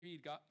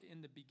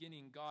in the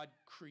beginning God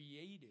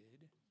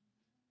created,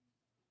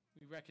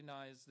 we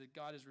recognize that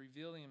God is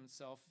revealing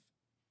himself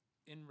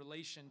in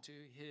relation to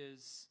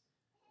his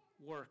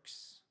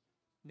works,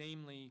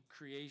 namely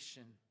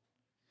creation.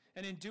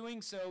 And in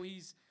doing so,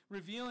 he's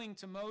revealing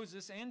to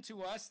Moses and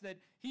to us that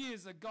he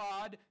is a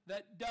God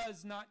that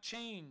does not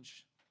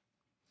change.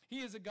 He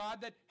is a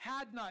God that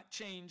had not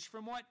changed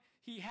from what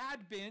he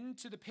had been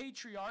to the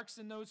patriarchs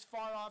in those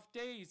far-off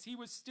days. He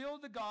was still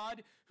the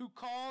God who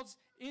calls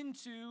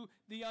into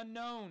the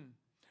unknown,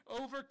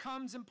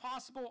 overcomes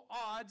impossible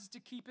odds to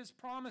keep his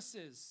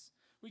promises.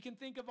 We can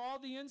think of all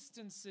the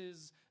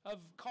instances of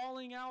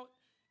calling out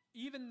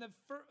even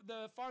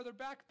the farther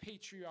back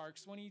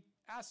patriarchs when he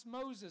asked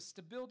Moses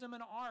to build him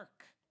an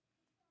ark.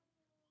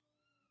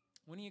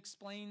 When he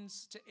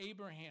explains to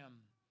Abraham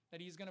that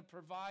he's going to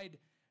provide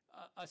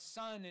a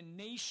son and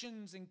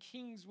nations and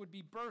kings would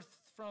be birthed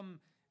from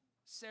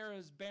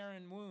Sarah's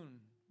barren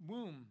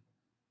womb.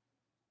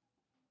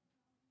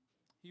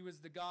 He was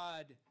the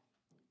God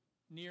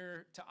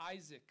near to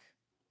Isaac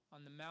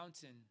on the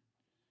mountain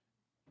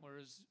where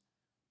his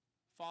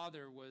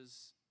father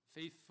was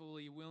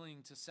faithfully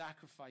willing to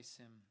sacrifice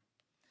him.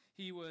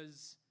 He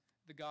was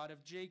the God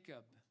of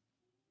Jacob.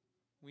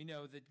 We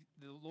know that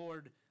the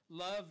Lord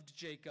loved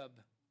Jacob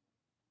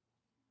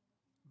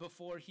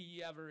before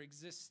he ever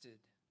existed.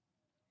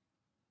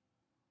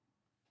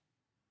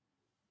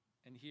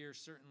 And here,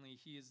 certainly,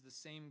 he is the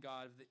same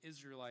God of the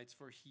Israelites,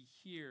 for he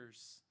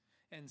hears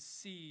and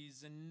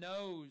sees and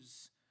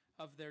knows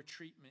of their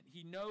treatment.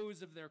 He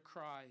knows of their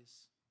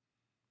cries.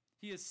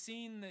 He has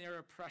seen their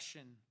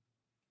oppression,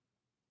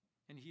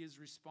 and he is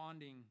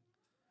responding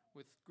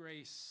with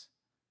grace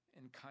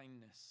and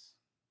kindness.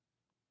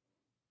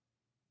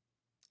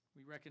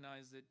 We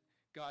recognize that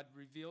God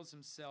reveals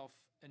himself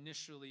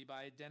initially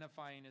by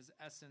identifying his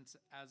essence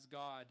as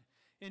God.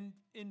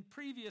 In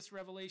previous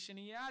revelation,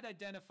 he had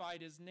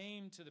identified his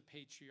name to the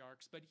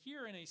patriarchs, but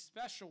here in a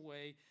special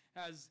way,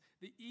 as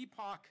the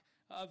epoch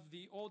of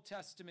the Old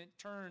Testament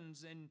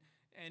turns and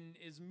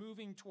is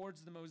moving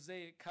towards the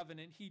Mosaic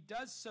covenant, he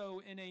does so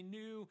in a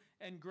new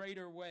and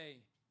greater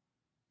way.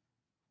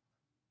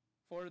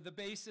 For the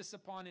basis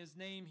upon his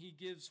name, he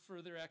gives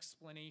further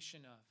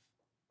explanation of.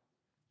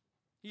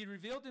 He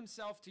revealed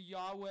himself to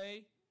Yahweh,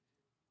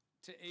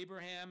 to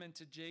Abraham and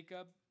to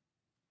Jacob,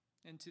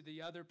 and to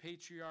the other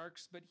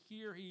patriarchs, but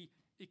here he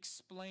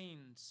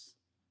explains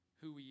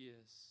who he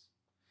is.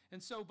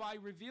 And so by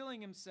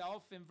revealing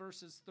himself in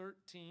verses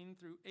 13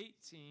 through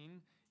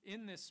 18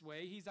 in this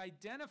way, he's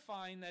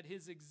identifying that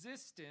his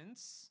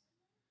existence,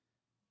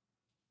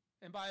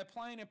 and by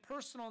applying a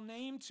personal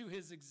name to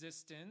his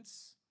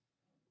existence,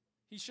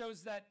 he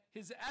shows that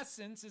his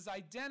essence is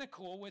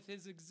identical with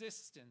his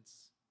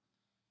existence.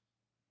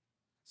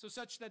 So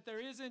such that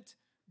there isn't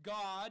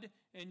God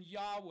and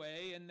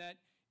Yahweh, and that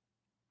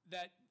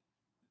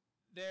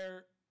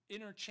they're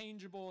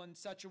interchangeable in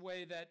such a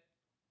way that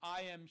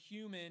I am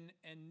human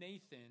and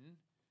Nathan,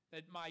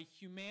 that my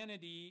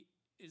humanity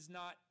is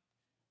not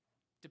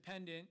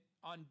dependent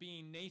on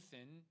being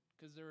Nathan,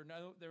 because there's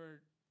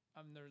another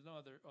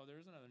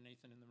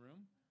Nathan in the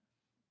room,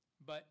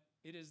 but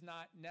it is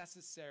not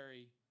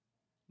necessary.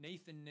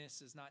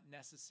 Nathanness is not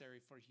necessary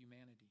for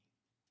humanity.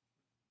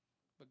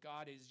 But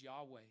God is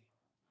Yahweh.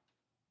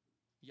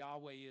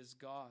 Yahweh is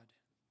God.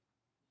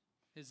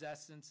 His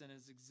essence and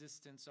his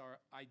existence are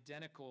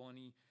identical, and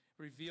he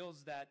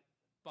reveals that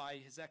by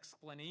his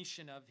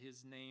explanation of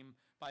his name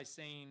by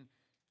saying,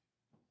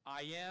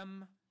 I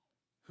am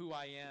who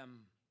I am.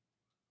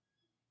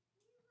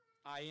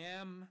 I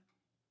am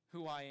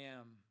who I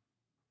am.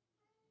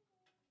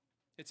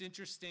 It's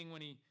interesting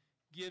when he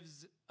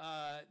gives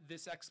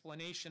this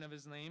explanation of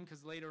his name,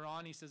 because later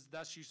on he says,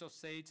 thus you shall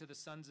say to the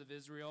sons of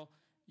Israel,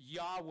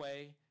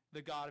 Yahweh,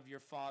 the God of your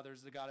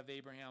fathers, the God of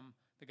Abraham,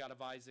 the God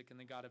of Isaac, and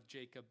the God of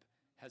Jacob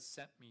has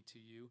sent me to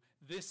you.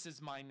 This is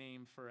my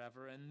name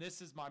forever, and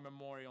this is my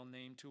memorial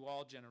name to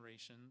all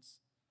generations.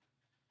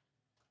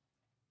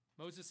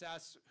 Moses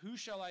asks, who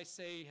shall I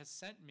say has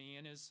sent me?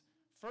 And his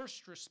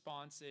first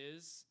response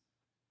is,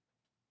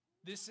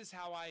 this is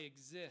how I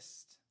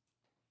exist.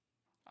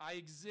 I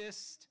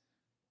exist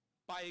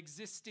by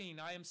existing.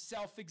 I am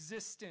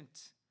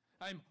self-existent.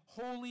 I am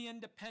wholly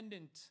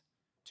independent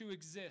to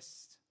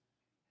exist.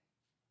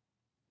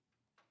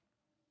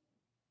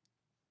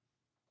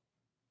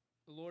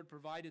 The Lord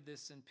provided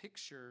this in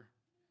picture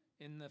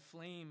in the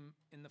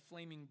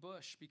flaming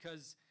bush,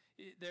 because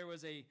there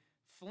was a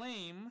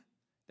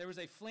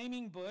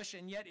flaming bush,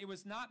 and yet it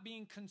was not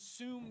being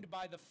consumed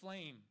by the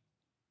flame.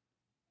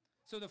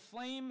 So the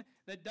flame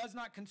that does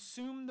not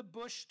consume the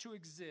bush to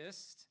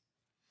exist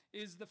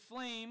is the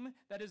flame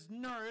that is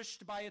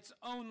nourished by its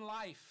own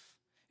life.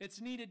 It's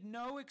needed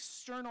no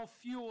external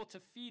fuel to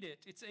feed it.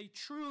 It's a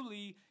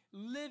truly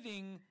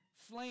living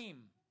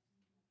flame.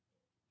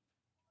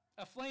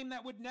 A flame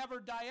that would never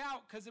die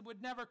out because it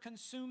would never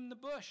consume the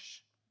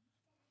bush.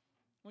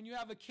 When you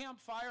have a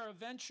campfire,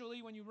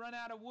 eventually when you run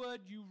out of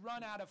wood, you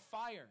run out of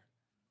fire.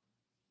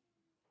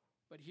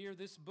 But here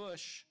this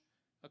bush,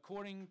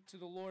 according to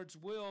the Lord's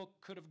will,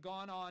 could have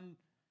gone on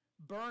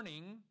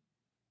burning,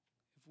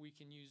 if we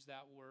can use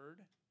that word,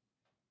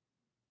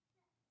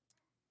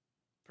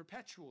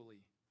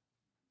 perpetually.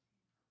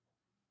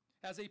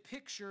 As a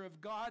picture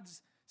of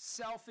God's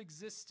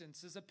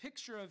self-existence, as a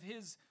picture of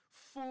his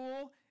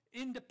full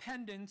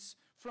independence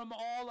from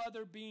all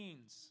other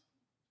beings.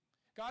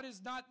 God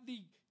is not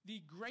the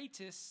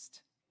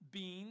greatest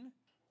being.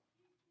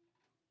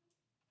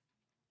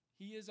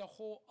 He is a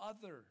whole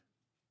other.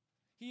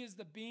 He is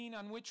the being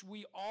on which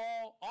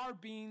our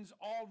beings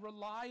all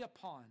rely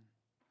upon.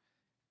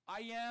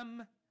 I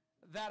am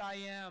that I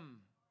am.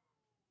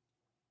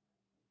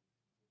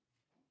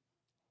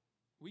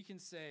 We can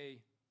say,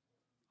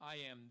 I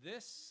am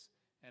this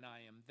and I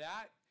am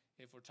that.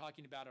 If we're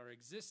talking about our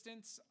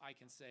existence, I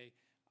can say,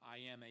 I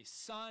am a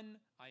son,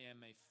 I am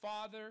a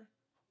father.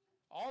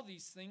 All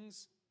these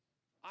things,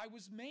 I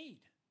was made.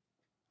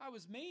 I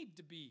was made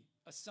to be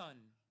a son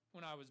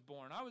when I was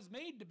born. I was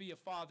made to be a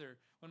father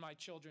when my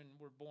children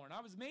were born.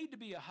 I was made to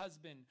be a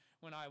husband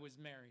when I was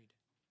married.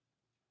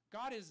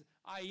 God is,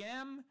 I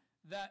am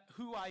that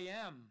who I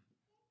am,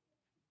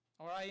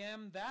 or I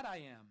am that I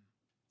am.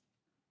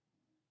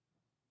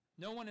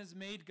 No one has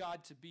made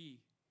God to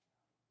be.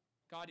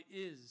 God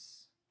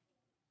is.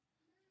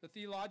 The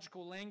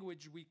theological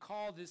language we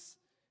call this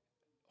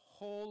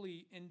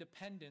holy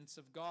independence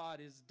of God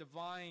is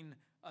divine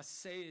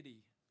aseity,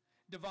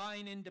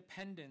 divine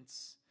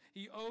independence.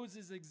 He owes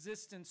his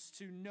existence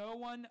to no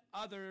one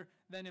other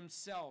than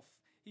himself.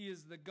 He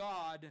is the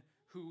God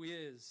who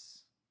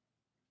is.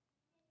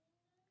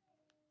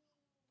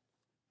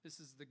 This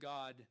is the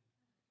God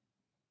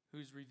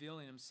who's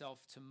revealing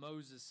himself to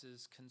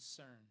Moses'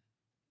 concern.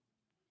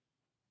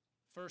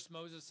 First,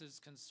 Moses'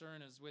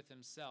 concern is with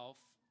himself.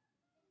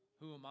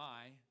 Who am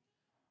I?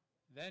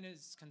 Then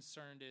his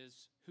concern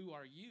is, who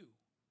are you?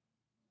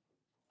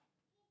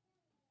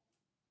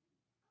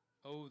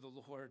 Oh, the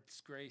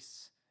Lord's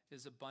grace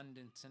is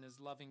abundant and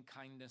his loving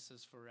kindness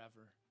is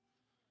forever.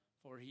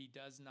 For he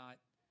does not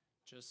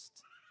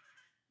just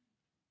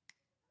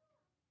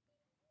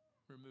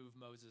remove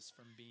Moses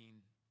from being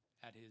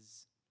at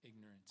his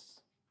ignorance,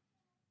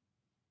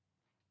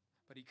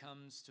 but he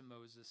comes to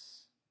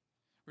Moses,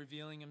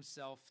 revealing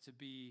himself to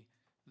be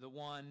the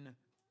one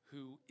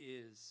who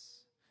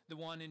is, the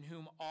one in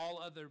whom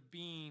all other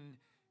being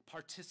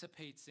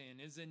participates in,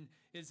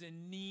 is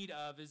in need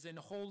of, is in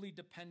holy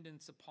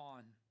dependence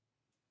upon.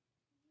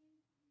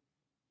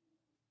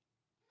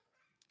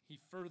 He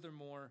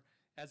furthermore,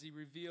 as he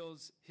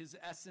reveals his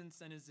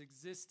essence and his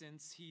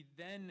existence, he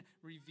then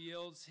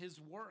reveals his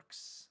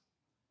works,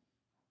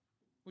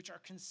 which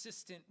are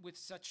consistent with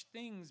such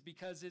things,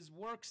 because his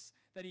works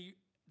that he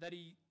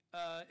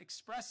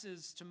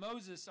expresses to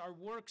Moses are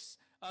works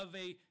of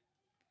a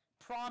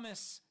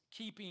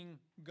promise-keeping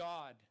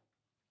God.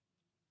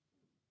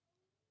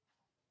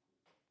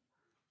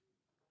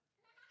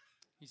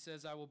 He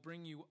says, I will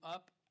bring you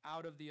up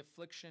out of the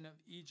affliction of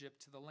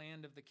Egypt to the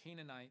land of the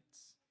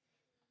Canaanites,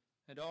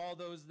 and all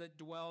those that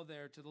dwell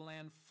there, to the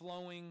land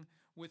flowing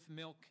with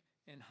milk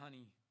and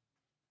honey.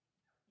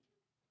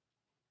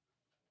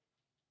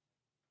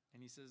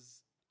 And he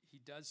says he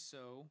does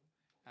so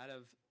out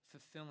of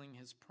fulfilling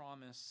his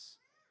promise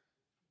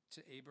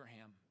to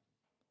Abraham.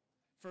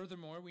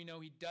 Furthermore, we know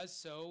he does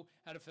so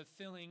out of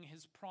fulfilling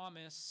his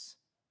promise,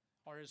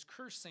 or his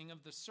cursing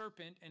of the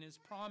serpent, and his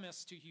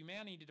promise to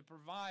humanity to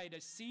provide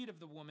a seed of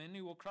the woman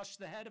who will crush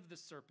the head of the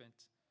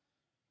serpent.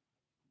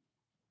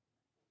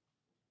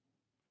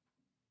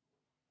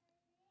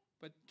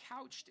 But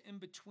couched in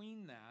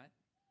between that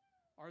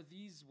are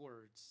these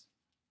words.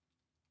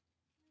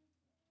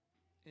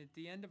 At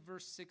the end of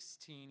verse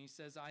 16, he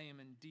says, I am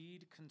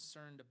indeed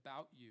concerned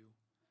about you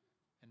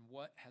and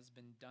what has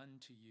been done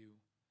to you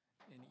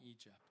in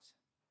Egypt.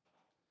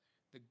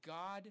 The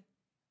God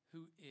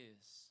who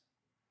is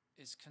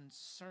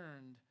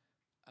concerned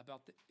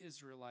about the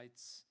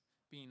Israelites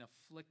being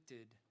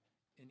afflicted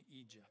in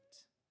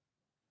Egypt.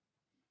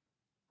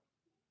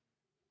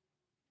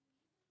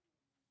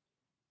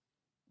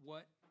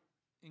 What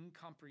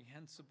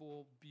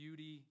incomprehensible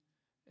beauty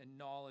and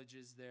knowledge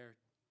is there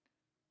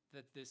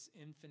that this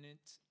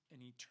infinite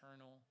and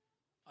eternal,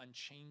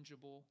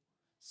 unchangeable,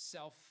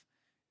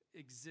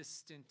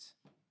 self-existent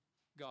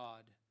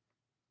God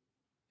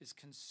is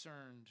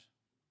concerned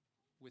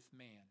with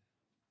man,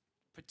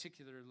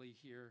 particularly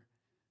here,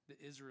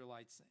 the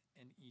Israelites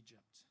in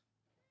Egypt.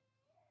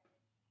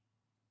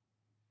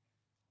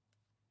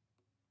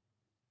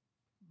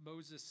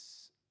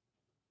 Moses'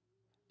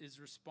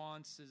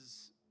 response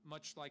is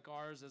much like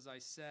ours, as I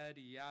said.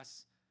 He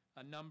asks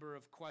a number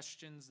of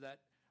questions that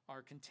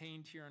are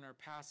contained here in our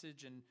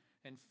passage and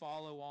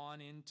follow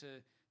on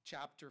into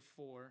chapter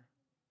 4.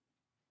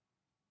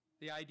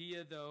 The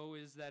idea, though,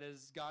 is that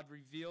as God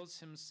reveals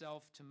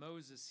himself to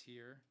Moses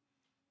here,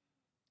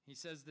 he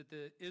says that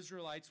the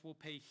Israelites will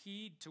pay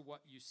heed to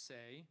what you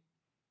say,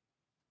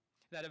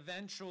 that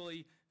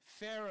eventually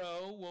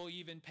Pharaoh will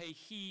even pay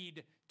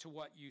heed to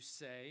what you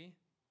say,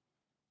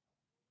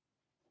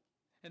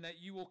 and that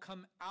you will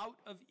come out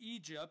of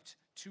Egypt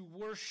to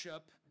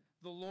worship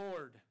the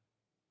Lord.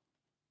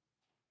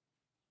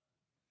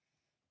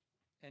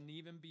 and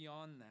even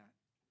beyond that,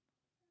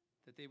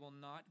 that they will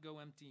not go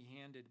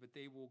empty-handed, but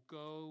they will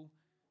go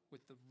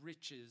with the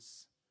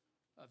riches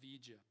of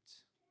Egypt.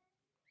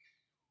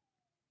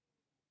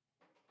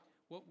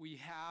 What we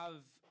have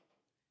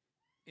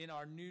in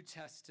our New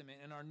Testament,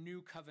 in our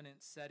new covenant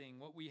setting,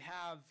 what we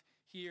have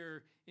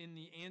here in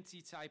the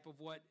antitype of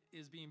what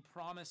is being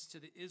promised to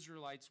the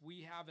Israelites,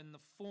 we have in the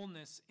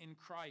fullness in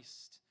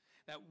Christ,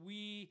 that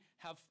we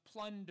have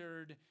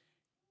plundered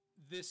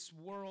this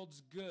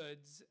world's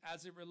goods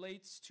as it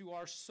relates to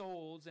our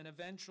souls, and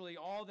eventually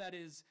all that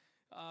is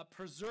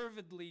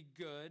preservedly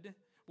good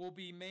will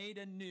be made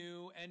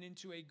anew and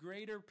into a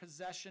greater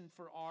possession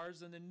for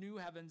ours in the new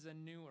heavens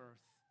and new earth.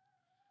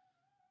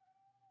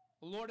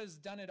 The Lord has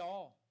done it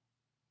all.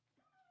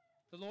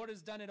 The Lord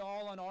has done it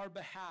all on our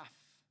behalf.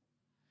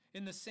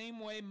 In the same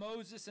way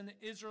Moses and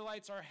the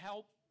Israelites are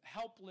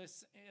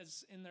helpless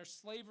as in their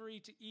slavery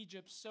to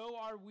Egypt, so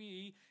are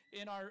we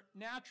in our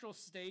natural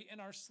state, in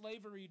our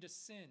slavery to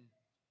sin.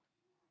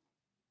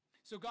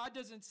 So God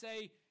doesn't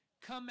say,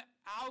 come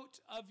out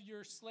of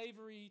your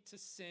slavery to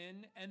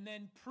sin and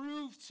then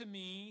prove to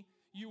me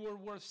you were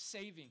worth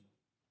saving.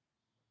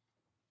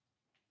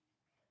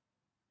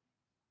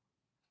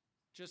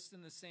 Just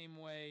in the same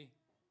way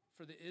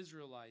for the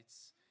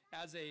Israelites,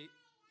 as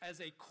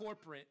a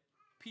corporate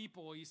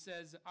people, he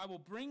says, I will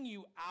bring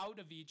you out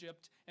of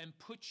Egypt and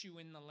put you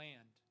in the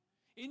land.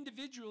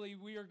 Individually,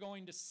 we are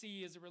going to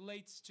see, as it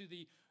relates to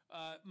the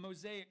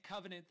Mosaic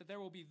covenant, that there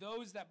will be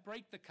those that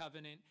break the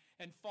covenant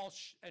and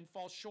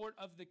fall short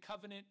of the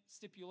covenant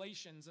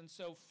stipulations, and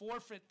so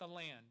forfeit the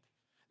land.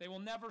 They will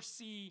never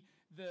see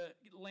the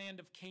land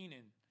of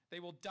Canaan.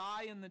 They will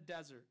die in the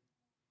desert.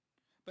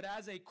 But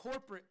as a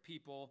corporate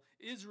people,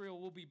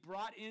 Israel will be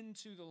brought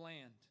into the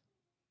land.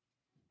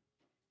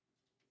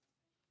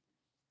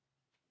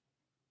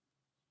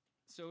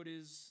 So it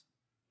is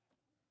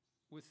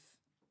with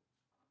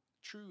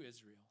true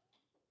Israel.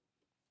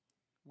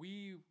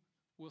 We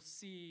will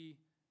see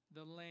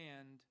the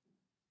land,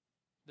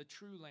 the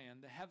true land,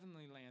 the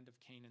heavenly land of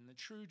Canaan, the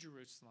true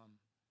Jerusalem.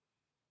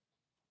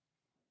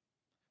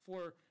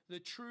 For the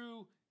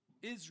true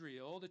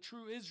Israel, the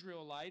true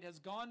Israelite, has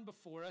gone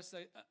before us,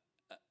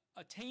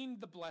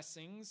 attained the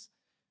blessings,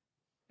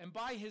 and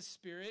by his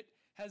Spirit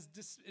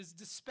is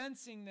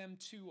dispensing them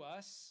to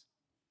us,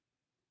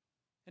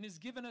 and has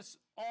given us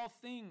all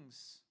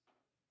things,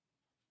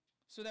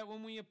 so that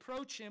when we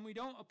approach him, we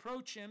don't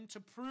approach him to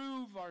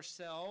prove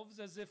ourselves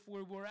as if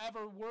we were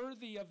ever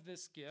worthy of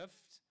this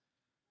gift,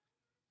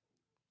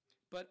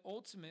 but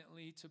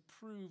ultimately to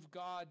prove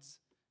God's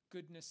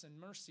goodness and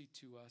mercy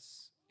to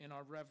us in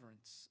our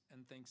reverence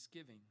and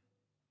thanksgiving.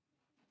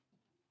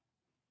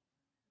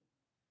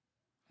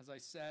 As I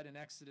said in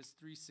Exodus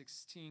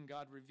 3:16,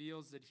 God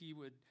reveals that he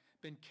would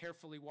been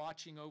carefully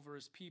watching over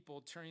his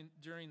people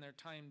during their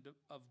time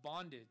of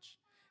bondage.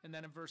 And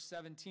then in verse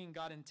 17,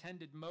 God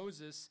intended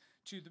Moses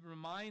to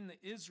remind the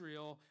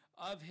Israel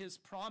of his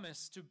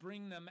promise to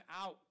bring them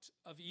out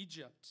of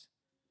Egypt.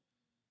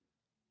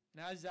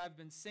 And as I've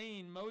been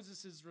saying,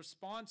 Moses'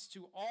 response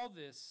to all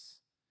this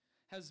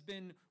has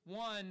been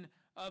one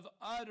of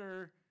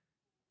utter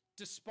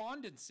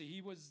despondency.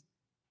 He was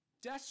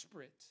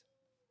desperate.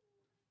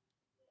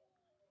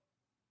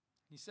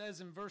 He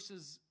says in verse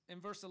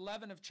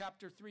 11 of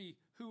chapter 3,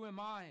 who am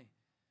I?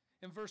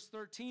 In verse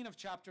 13 of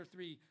chapter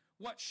 3,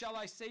 what shall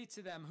I say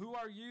to them? Who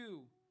are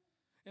you?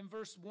 In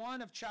verse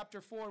 1 of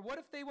chapter 4, what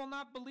if they will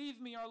not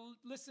believe me or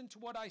listen to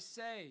what I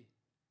say?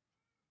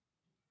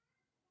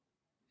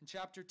 In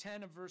chapter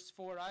 10 of verse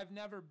 4, I've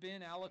never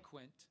been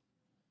eloquent.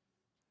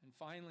 And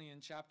finally in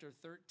chapter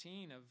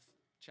 13 of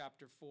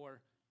chapter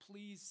 4,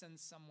 please send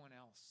someone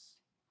else.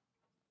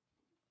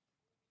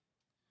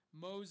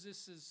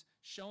 Moses is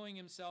showing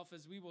himself,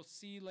 as we will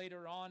see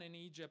later on in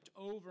Egypt,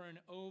 over and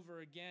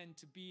over again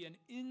to be an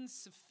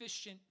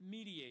insufficient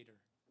mediator.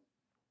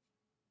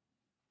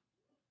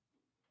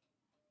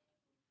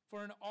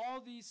 For in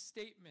all these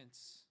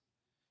statements,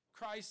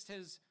 Christ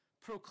has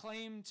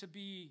proclaimed to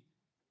be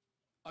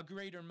a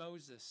greater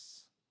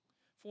Moses.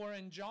 For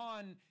in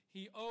John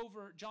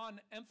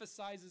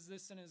emphasizes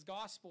this in his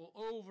gospel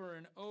over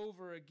and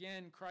over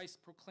again. Christ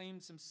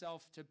proclaims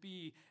himself to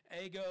be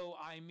ego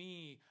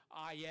eimi,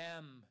 I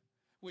am,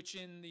 which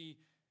in the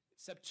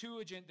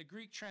Septuagint, the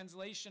Greek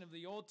translation of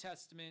the Old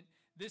Testament,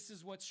 this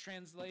is what's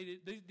translated.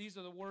 These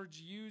are the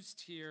words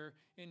used here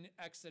in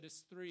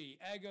Exodus 3.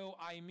 Ego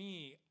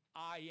eimi,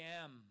 I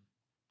am.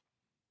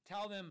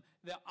 Tell them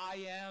that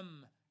I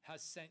am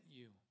has sent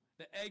you.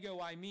 The ego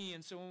eimi.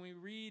 And so when we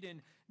read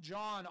in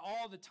John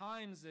all the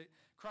times that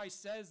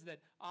Christ says that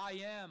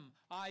I am,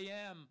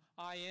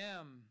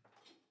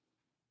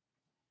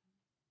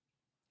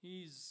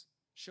 he's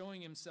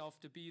showing himself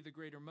to be the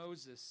greater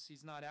Moses.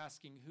 He's not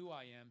asking who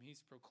I am.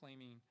 He's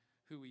proclaiming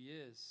who he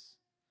is.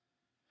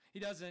 He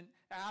doesn't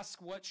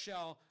ask, what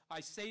shall I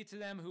say to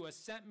them who has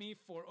sent me?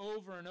 For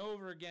over and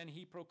over again,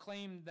 he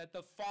proclaimed that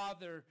the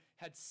Father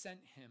had sent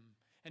him.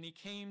 And he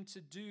came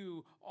to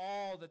do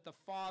all that the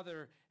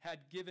Father had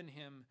given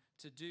him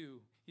to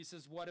do. He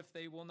says, what if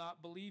they will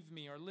not believe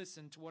me or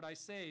listen to what I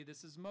say?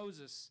 This is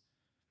Moses.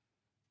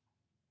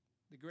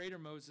 The greater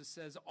Moses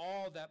says,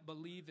 all that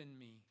believe in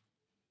me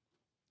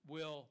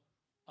will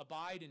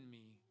abide in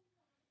me,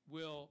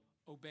 will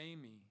obey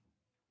me.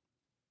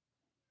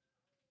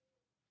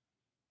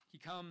 He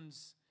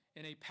comes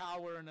in a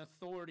power and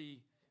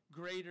authority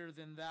greater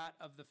than that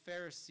of the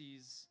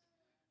Pharisees,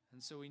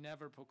 and so he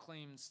never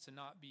proclaims to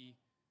not be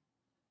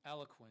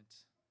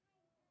eloquent.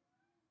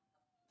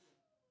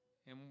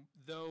 And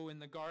though in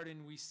the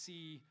garden we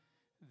see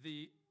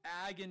the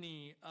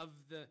agony of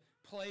the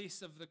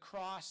place of the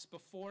cross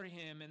before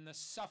him and the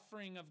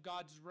suffering of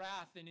God's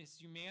wrath and his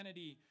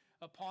humanity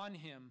upon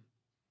him,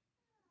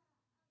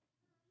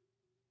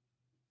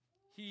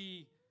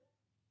 he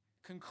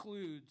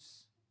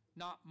concludes,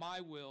 not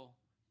my will,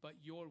 but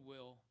your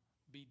will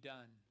be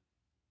done.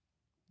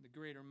 The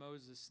greater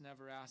Moses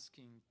never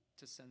asking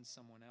to send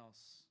someone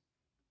else.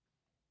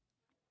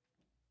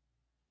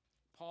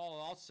 Paul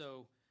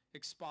also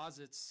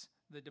exposits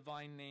the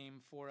divine name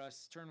for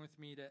us. Turn with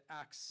me to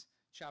Acts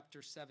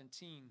chapter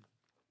 17.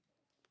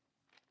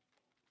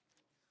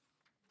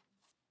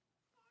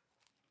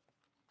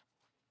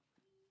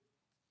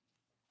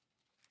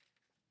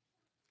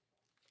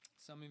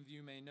 Some of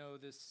you may know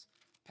this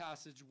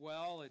passage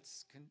well.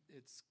 It's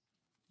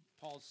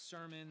Paul's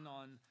sermon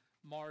on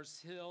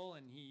Mars Hill,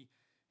 and he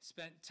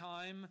spent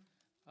time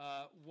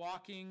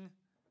walking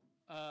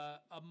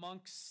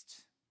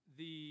amongst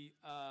the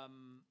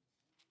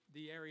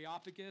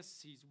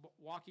Areopagus. He's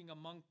walking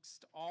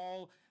amongst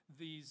all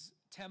these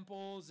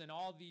temples and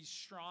all these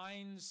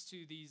shrines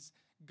to these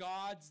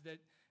gods that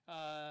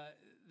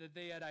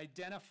they had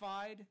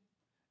identified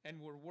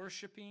and were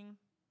worshiping.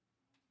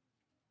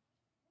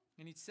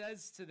 And he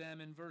says to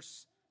them in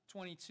verse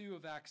 22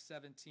 of Acts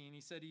 17,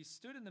 he said, he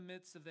stood in the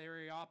midst of the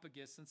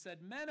Areopagus and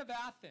said, men of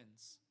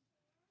Athens,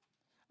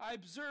 I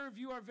observe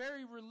you are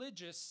very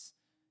religious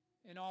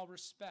in all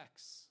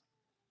respects.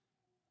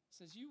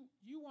 He says,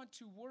 you want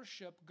to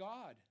worship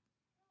God,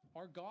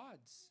 our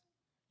gods.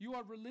 You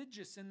are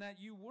religious in that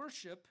you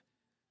worship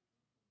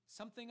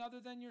something other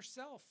than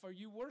yourself, or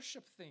you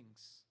worship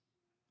things.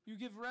 You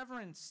give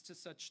reverence to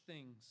such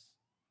things.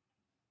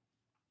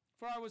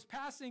 For I was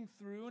passing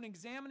through and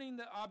examining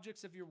the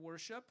objects of your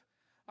worship.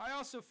 I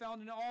also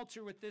found an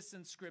altar with this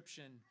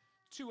inscription,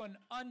 to an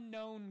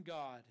unknown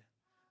God.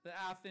 The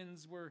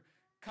Athens were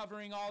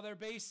covering all their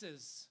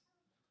bases.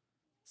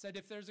 Said,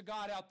 if there's a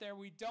God out there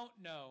we don't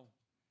know,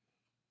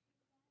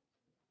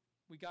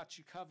 we got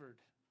you covered.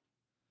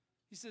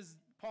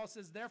 Paul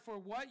says, therefore,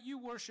 what you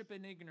worship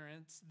in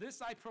ignorance,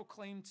 this I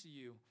proclaim to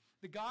you.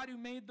 The God who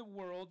made the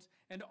world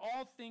and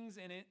all things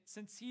in it,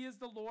 since he is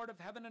the Lord of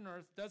heaven and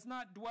earth, does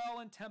not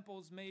dwell in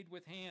temples made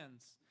with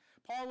hands.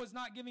 Paul was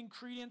not giving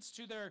credence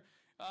to their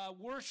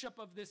worship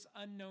of this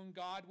unknown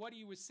God. What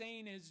he was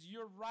saying is,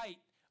 you're right.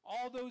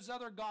 All those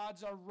other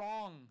gods are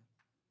wrong.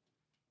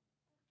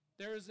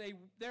 There is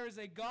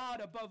a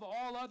God above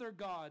all other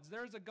gods.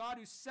 There is a God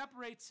who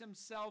separates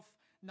himself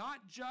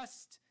not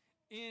just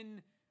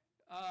in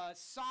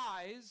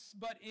size,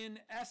 but in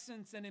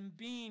essence and in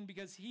being,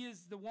 because he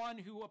is the one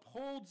who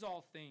upholds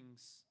all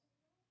things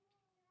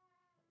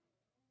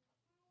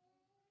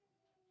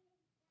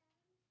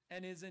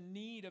and is in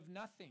need of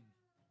nothing.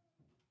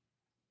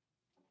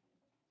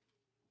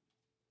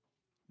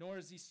 Nor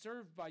is he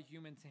served by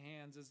human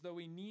hands as though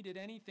he needed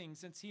anything,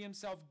 since he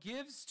himself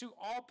gives to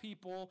all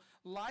people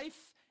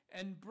life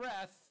and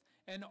breath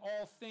and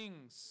all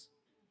things.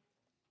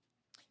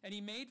 And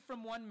he made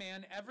from one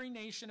man every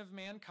nation of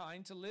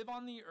mankind to live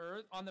on the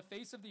earth, on the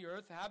face of the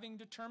earth, having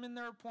determined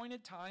their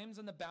appointed times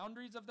and the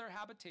boundaries of their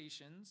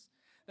habitations,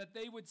 that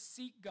they would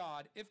seek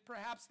God, if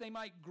perhaps they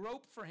might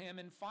grope for him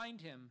and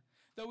find him,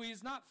 though he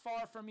is not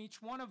far from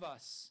each one of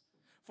us.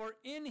 For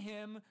in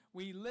him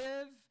we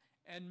live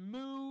and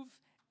move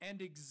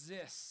and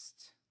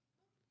exist.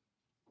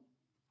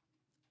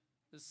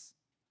 This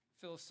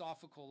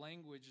philosophical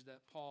language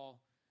that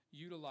Paul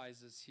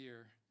utilizes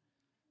here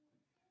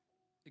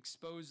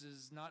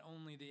exposes not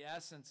only the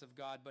essence of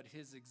God, but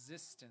his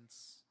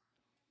existence,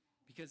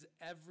 because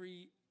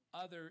every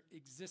other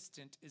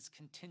existent is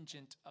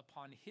contingent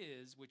upon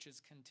his, which is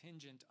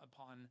contingent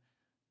upon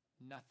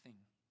nothing.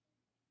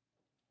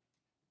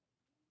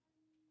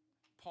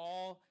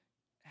 Paul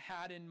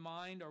had in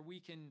mind, or we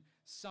can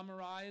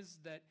summarize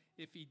that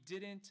if he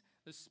didn't,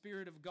 the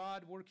Spirit of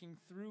God working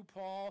through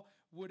Paul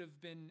would have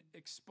been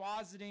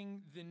expositing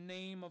the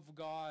name of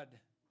God.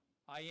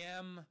 I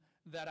am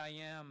that I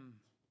am.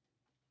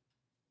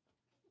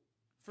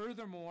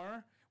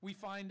 Furthermore, we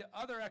find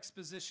other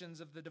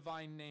expositions of the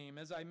divine name.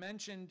 As I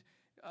mentioned,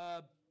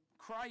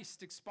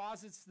 Christ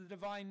exposits the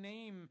divine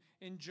name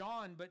in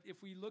John, but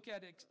if we look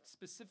at a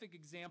specific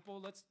example,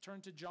 let's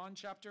turn to John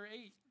chapter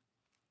 8.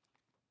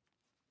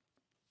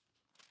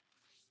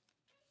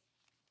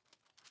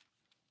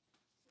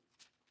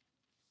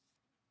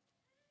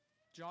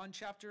 John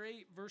chapter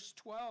 8, verse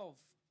 12.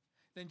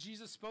 Then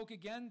Jesus spoke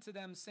again to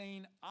them,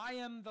 saying, I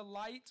am the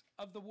light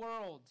of the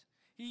world.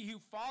 He who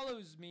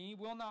follows me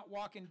will not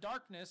walk in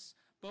darkness,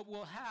 but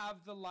will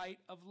have the light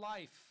of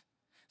life."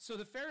 So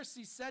the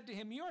Pharisees said to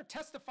him, "You are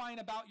testifying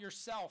about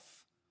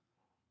yourself.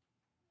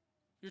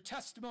 Your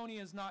testimony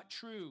is not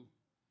true."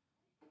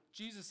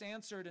 Jesus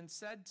answered and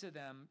said to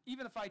them,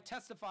 "Even if I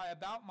testify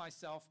about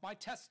myself, my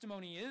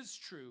testimony is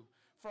true,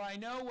 for I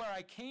know where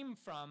I came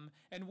from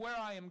and where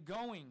I am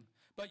going.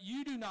 But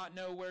you do not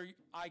know where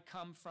I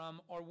come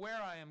from or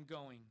where I am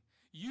going.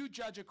 You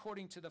judge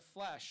according to the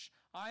flesh.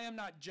 I am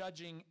not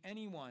judging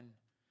anyone.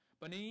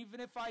 But even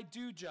if I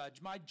do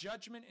judge, my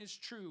judgment is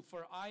true,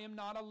 for I am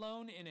not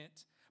alone in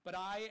it, but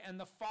I and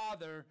the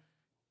Father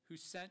who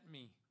sent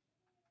me.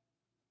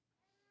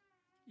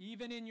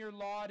 Even in your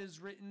law it is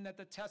written that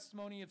the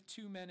testimony of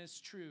two men is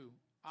true.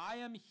 I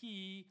am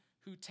he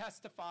who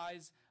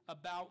testifies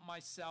about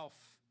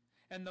myself,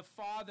 and the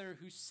Father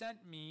who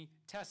sent me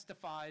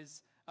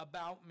testifies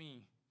about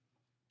me."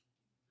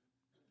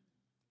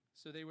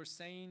 So they were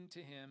saying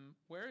to him,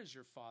 "Where is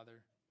your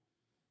Father?"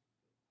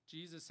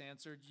 Jesus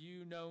answered,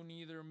 "You know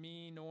neither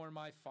me nor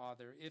my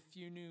Father. If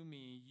you knew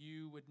me,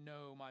 you would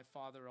know my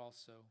Father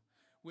also."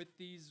 With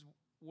these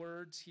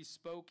words he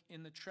spoke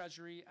in the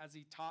treasury as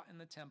he taught in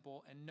the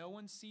temple, and no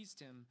one seized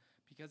him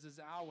because his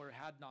hour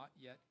had not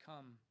yet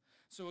come.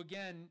 So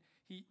again,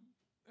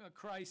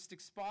 Christ,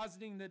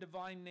 expositing the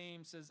divine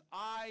name, says,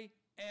 "I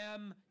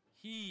am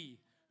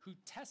he who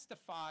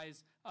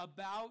testifies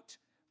about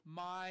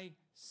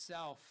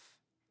myself."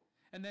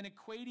 And then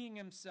equating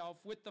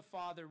himself with the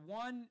Father,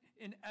 one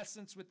in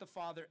essence with the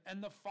Father,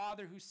 and the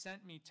Father who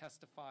sent me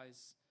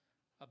testifies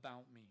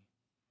about me.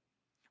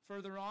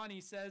 Further on,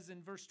 he says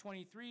in verse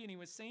 23, "And he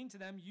was saying to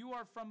them, you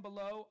are from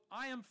below,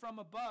 I am from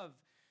above.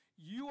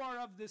 You are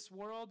of this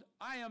world,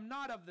 I am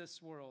not of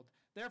this world.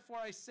 Therefore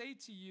I say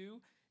to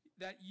you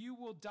that you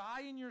will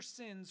die in your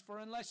sins, for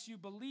unless you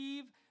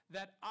believe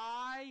that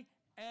I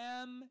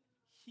am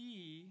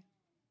he,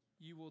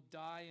 you will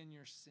die in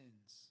your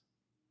sins."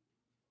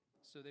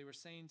 So they were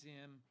saying to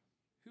him,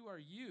 "Who are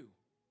you?"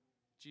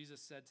 Jesus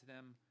said to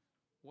them,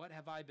 "What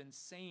have I been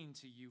saying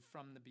to you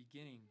from the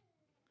beginning?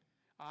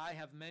 I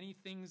have many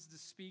things to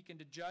speak and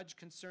to judge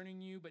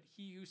concerning you, but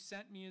he who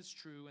sent me is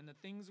true, and the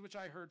things which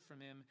I heard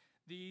from him,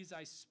 these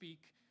I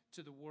speak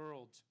to the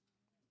world."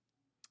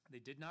 They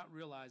did not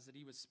realize that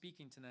he was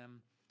speaking to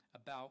them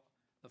about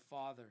the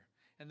Father.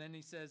 And then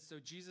he says, so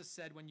Jesus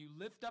said, "When you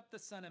lift up the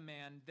Son of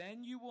Man,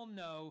 then you will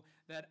know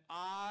that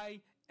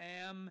I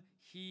am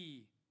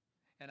he.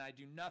 And I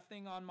do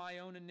nothing on my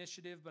own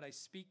initiative, but I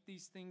speak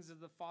these things as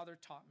the Father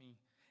taught me.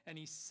 And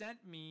he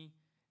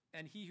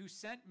who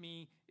sent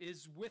me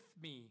is with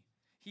me.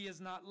 He has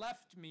not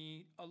left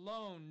me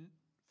alone,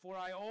 for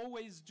I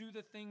always do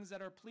the things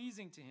that are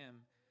pleasing to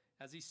him."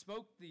 As he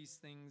spoke these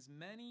things,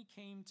 many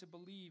came to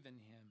believe in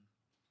him.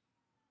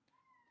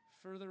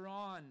 Further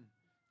on,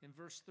 in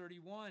verse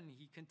 31,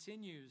 he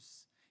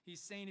continues.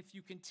 He's saying, "If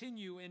you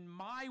continue in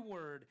my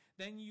word,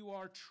 then you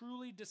are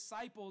truly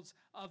disciples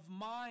of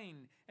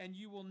mine, and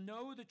you will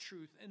know the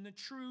truth, and the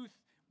truth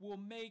will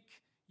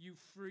make you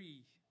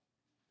free."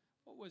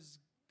 What was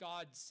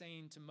God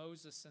saying to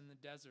Moses in the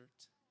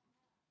desert?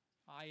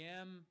 "I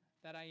am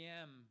that I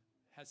am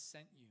has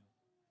sent you.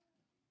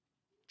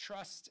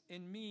 Trust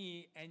in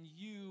me, and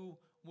you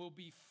will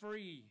be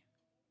free."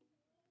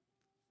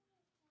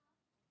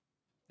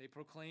 They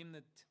proclaim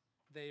that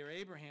they are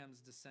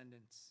Abraham's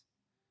descendants,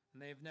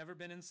 and they have never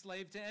been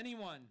enslaved to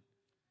anyone.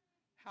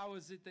 How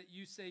is it that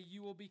you say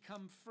you will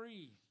become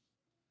free?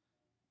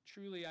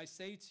 "Truly I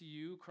say to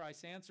you,"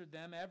 Christ answered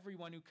them,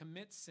 "everyone who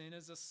commits sin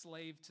is a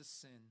slave to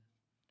sin."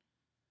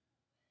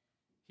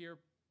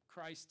 Here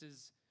Christ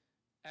is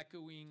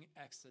echoing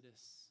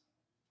Exodus.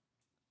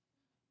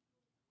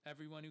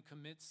 Everyone who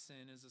commits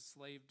sin is a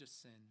slave to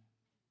sin.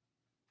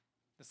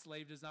 The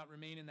slave does not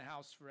remain in the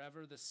house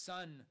forever. The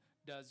Son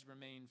does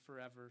remain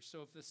forever.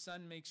 So if the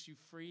Son makes you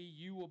free,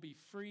 you will be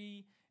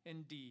free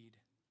indeed.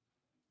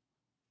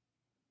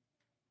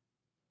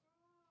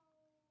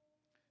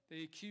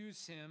 They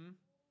accuse him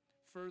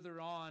further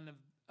on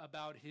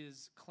about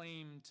his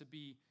claim to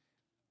be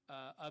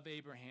of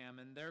Abraham,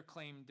 and their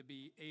claim to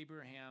be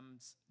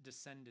Abraham's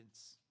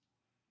descendants.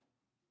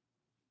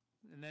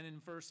 And then in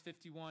verse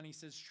 51, he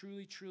says,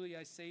 "Truly, truly,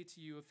 I say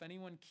to you, if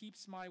anyone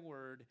keeps my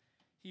word,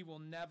 he will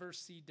never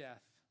see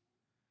death."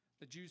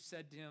 The Jews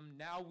said to him,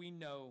 "Now we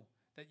know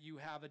that you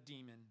have a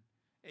demon.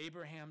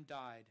 Abraham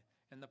died,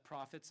 and the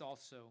prophets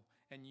also,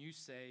 and you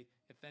say,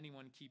 if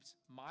anyone keeps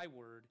my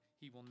word,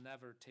 he will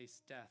never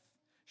taste death.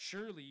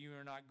 Surely you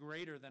are not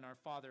greater than our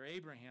father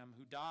Abraham,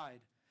 who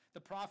died. The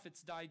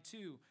prophets died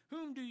too.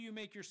 Whom do you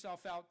make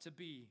yourself out to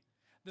be?"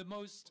 The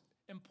most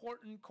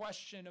important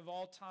question of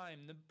all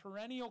time, the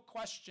perennial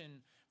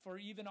question for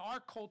even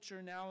our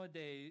culture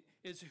nowadays,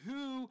 is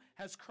who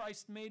has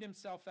Christ made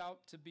himself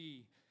out to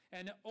be?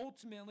 And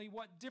ultimately,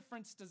 what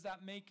difference does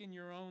that make in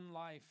your own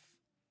life?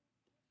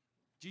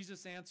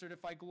 Jesus answered,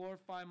 "If I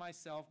glorify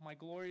myself, my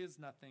glory is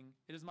nothing.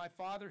 It is my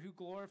Father who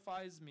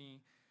glorifies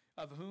me,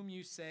 of whom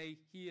you say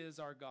he is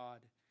our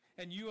God.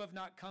 and you have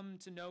not come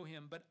to know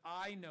him, but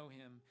I know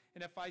him.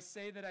 And if I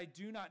say that I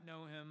do not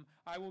know him,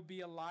 I will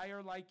be a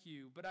liar like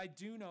you, but I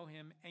do know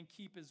him and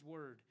keep his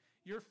word.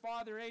 Your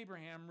father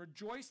Abraham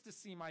rejoiced to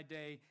see my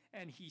day,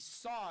 and he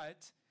saw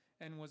it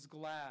and was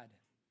glad."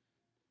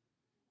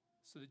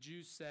 So the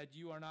Jews said,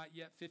 "You are not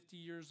yet 50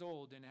 years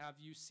old, and have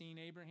you seen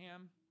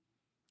Abraham?"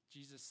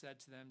 Jesus said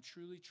to them,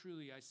 "Truly,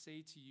 truly, I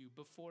say to you,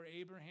 before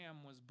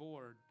Abraham was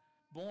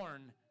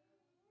born,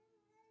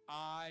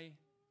 I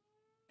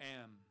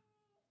am."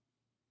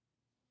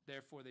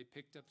 Therefore they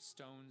picked up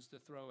stones to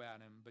throw at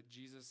him, but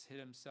Jesus hid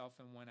himself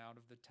and went out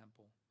of the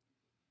temple.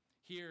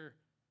 Here,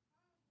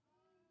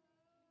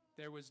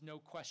 there was no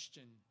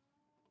question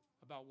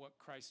about what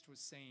Christ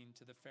was saying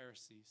to the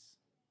Pharisees.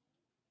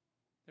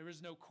 There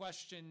was no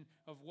question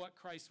of what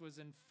Christ was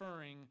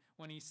inferring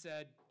when he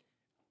said,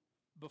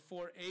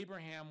 "Before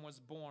Abraham was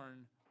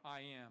born,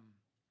 I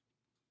am."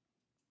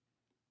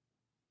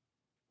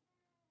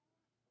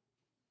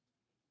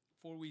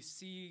 For we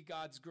see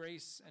God's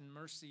grace and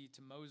mercy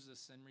to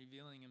Moses in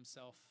revealing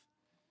himself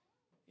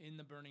in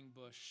the burning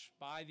bush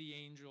by the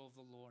angel of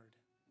the Lord.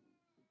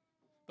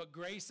 But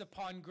grace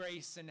upon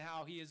grace in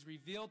how he has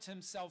revealed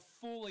himself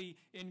fully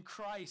in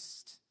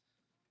Christ.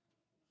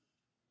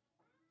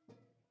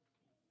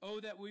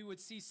 Oh, that we would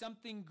see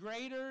something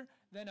greater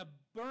than a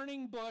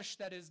burning bush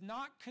that is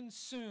not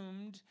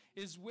consumed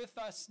is with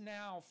us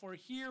now. For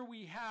here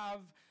we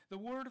have the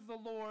word of the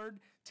Lord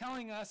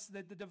telling us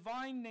that the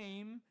divine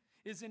name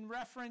is in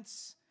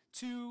reference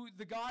to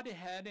the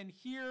Godhead, and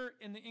here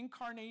in the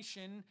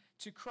incarnation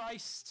to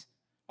Christ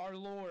our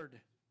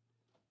Lord.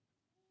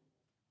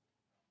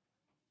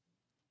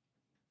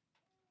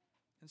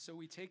 And so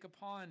we take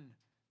upon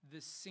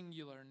this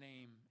singular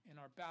name in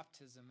our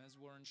baptism as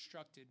we're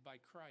instructed by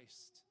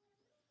Christ.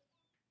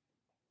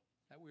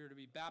 That we are to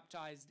be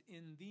baptized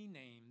in the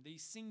name, the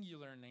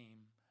singular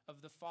name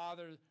of the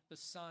Father, the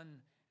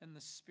Son, and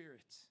the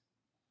Spirit.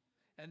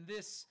 And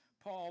this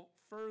Paul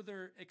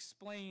further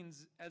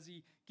explains as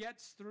he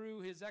gets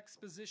through his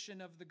exposition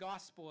of the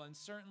gospel, and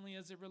certainly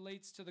as it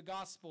relates to the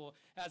gospel,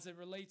 as it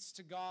relates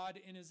to God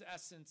in his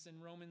essence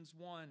in Romans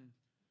 1.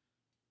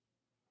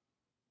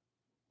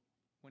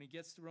 When he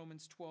gets to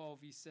Romans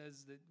 12, he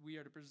says that we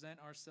are to present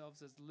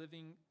ourselves as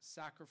living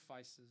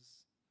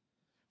sacrifices.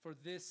 For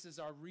this is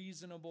our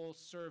reasonable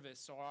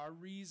service, or our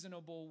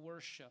reasonable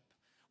worship.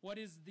 What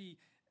is the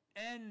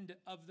end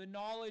of the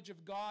knowledge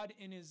of God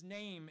in his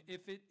name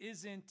if it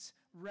isn't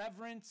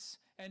reverence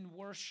and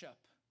worship?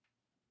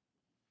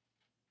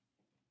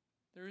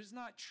 There is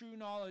not true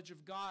knowledge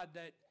of God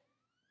that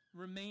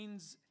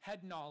remains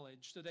head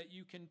knowledge so that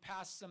you can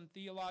pass some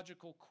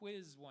theological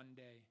quiz one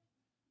day.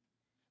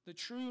 The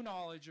true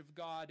knowledge of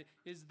God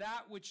is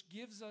that which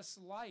gives us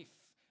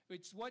life.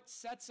 It's what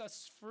sets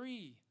us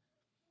free.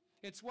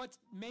 It's what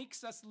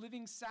makes us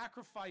living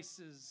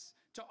sacrifices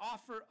to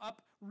offer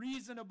up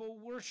reasonable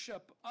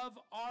worship of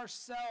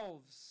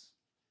ourselves.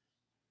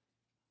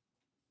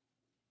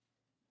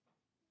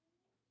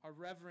 Our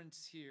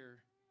reverence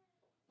here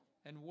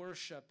and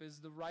worship is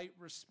the right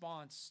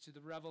response to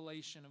the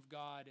revelation of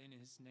God in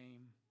his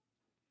name,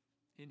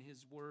 in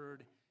his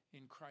word,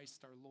 in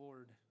Christ our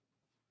Lord.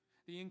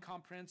 The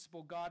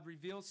incomprehensible God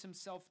reveals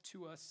himself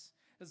to us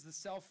as the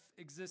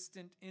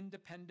self-existent,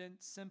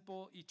 independent,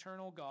 simple,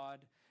 eternal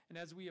God. And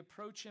as we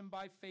approach him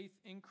by faith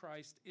in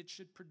Christ, it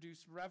should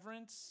produce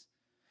reverence,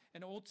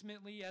 and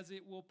ultimately, as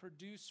it will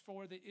produce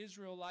for the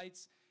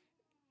Israelites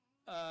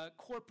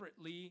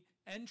corporately,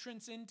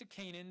 entrance into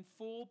Canaan,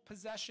 full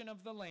possession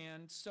of the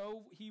land,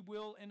 so he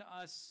will in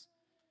us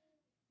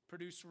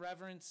produce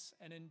reverence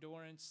and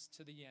endurance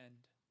to the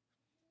end.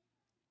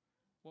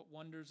 What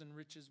wonders and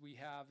riches we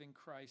have in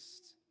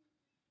Christ.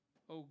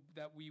 Oh,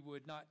 that we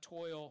would not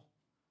toil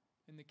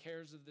in the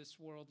cares of this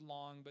world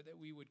long, but that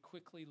we would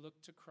quickly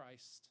look to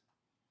Christ,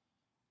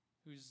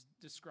 who's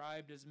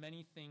described as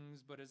many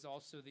things, but is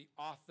also the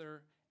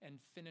author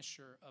and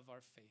finisher of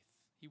our faith.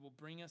 He will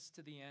bring us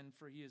to the end,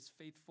 for he is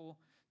faithful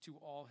to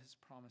all his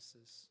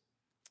promises.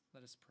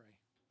 Let us pray.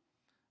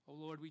 Oh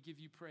Lord, we give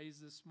you praise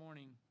this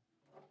morning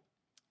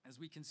as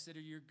we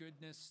consider your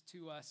goodness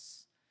to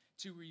us,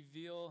 to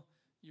reveal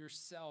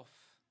yourself,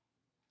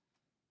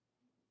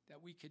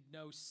 that we could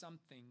know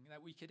something,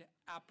 that we could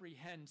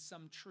apprehend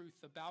some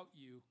truth about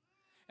you,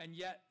 and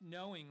yet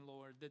knowing,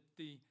 Lord, that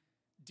the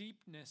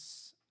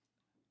deepness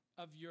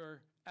of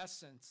your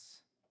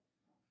essence,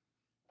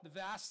 the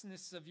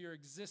vastness of your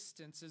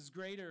existence is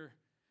greater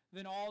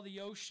than all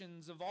the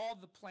oceans, of all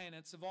the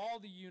planets, of all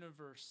the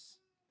universe.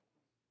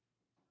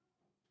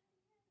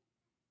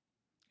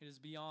 It is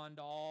beyond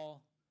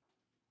all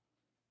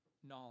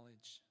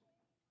knowledge.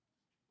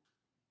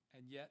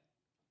 And yet,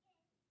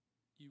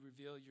 you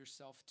reveal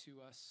yourself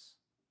to us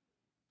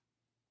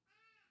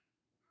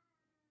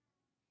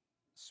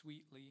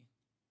sweetly,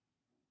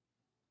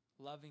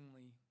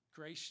 lovingly,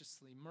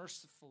 graciously,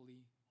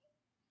 mercifully.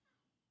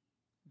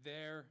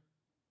 There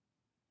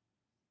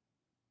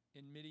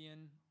in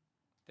Midian,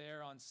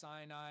 there on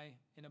Sinai,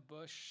 in a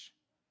bush,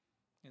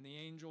 in the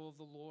angel of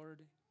the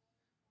Lord,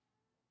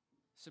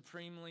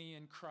 supremely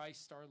in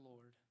Christ our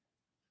Lord.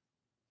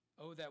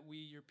 Oh, that we,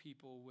 your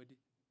people, would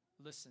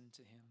listen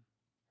to him.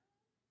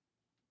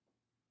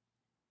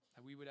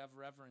 That we would have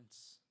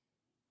reverence.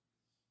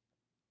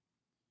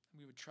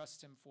 We would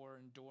trust him for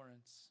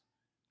endurance.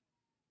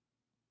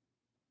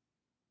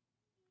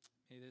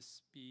 May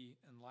this be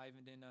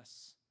enlivened in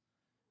us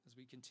as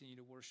we continue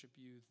to worship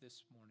you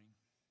this morning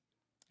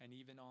and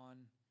even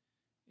on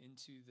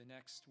into the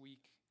next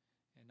week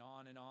and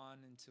on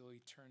until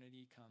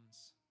eternity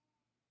comes.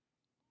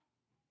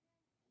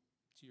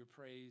 To your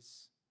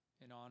praise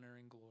and honor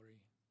and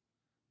glory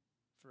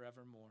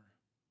forevermore.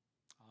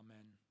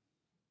 Amen.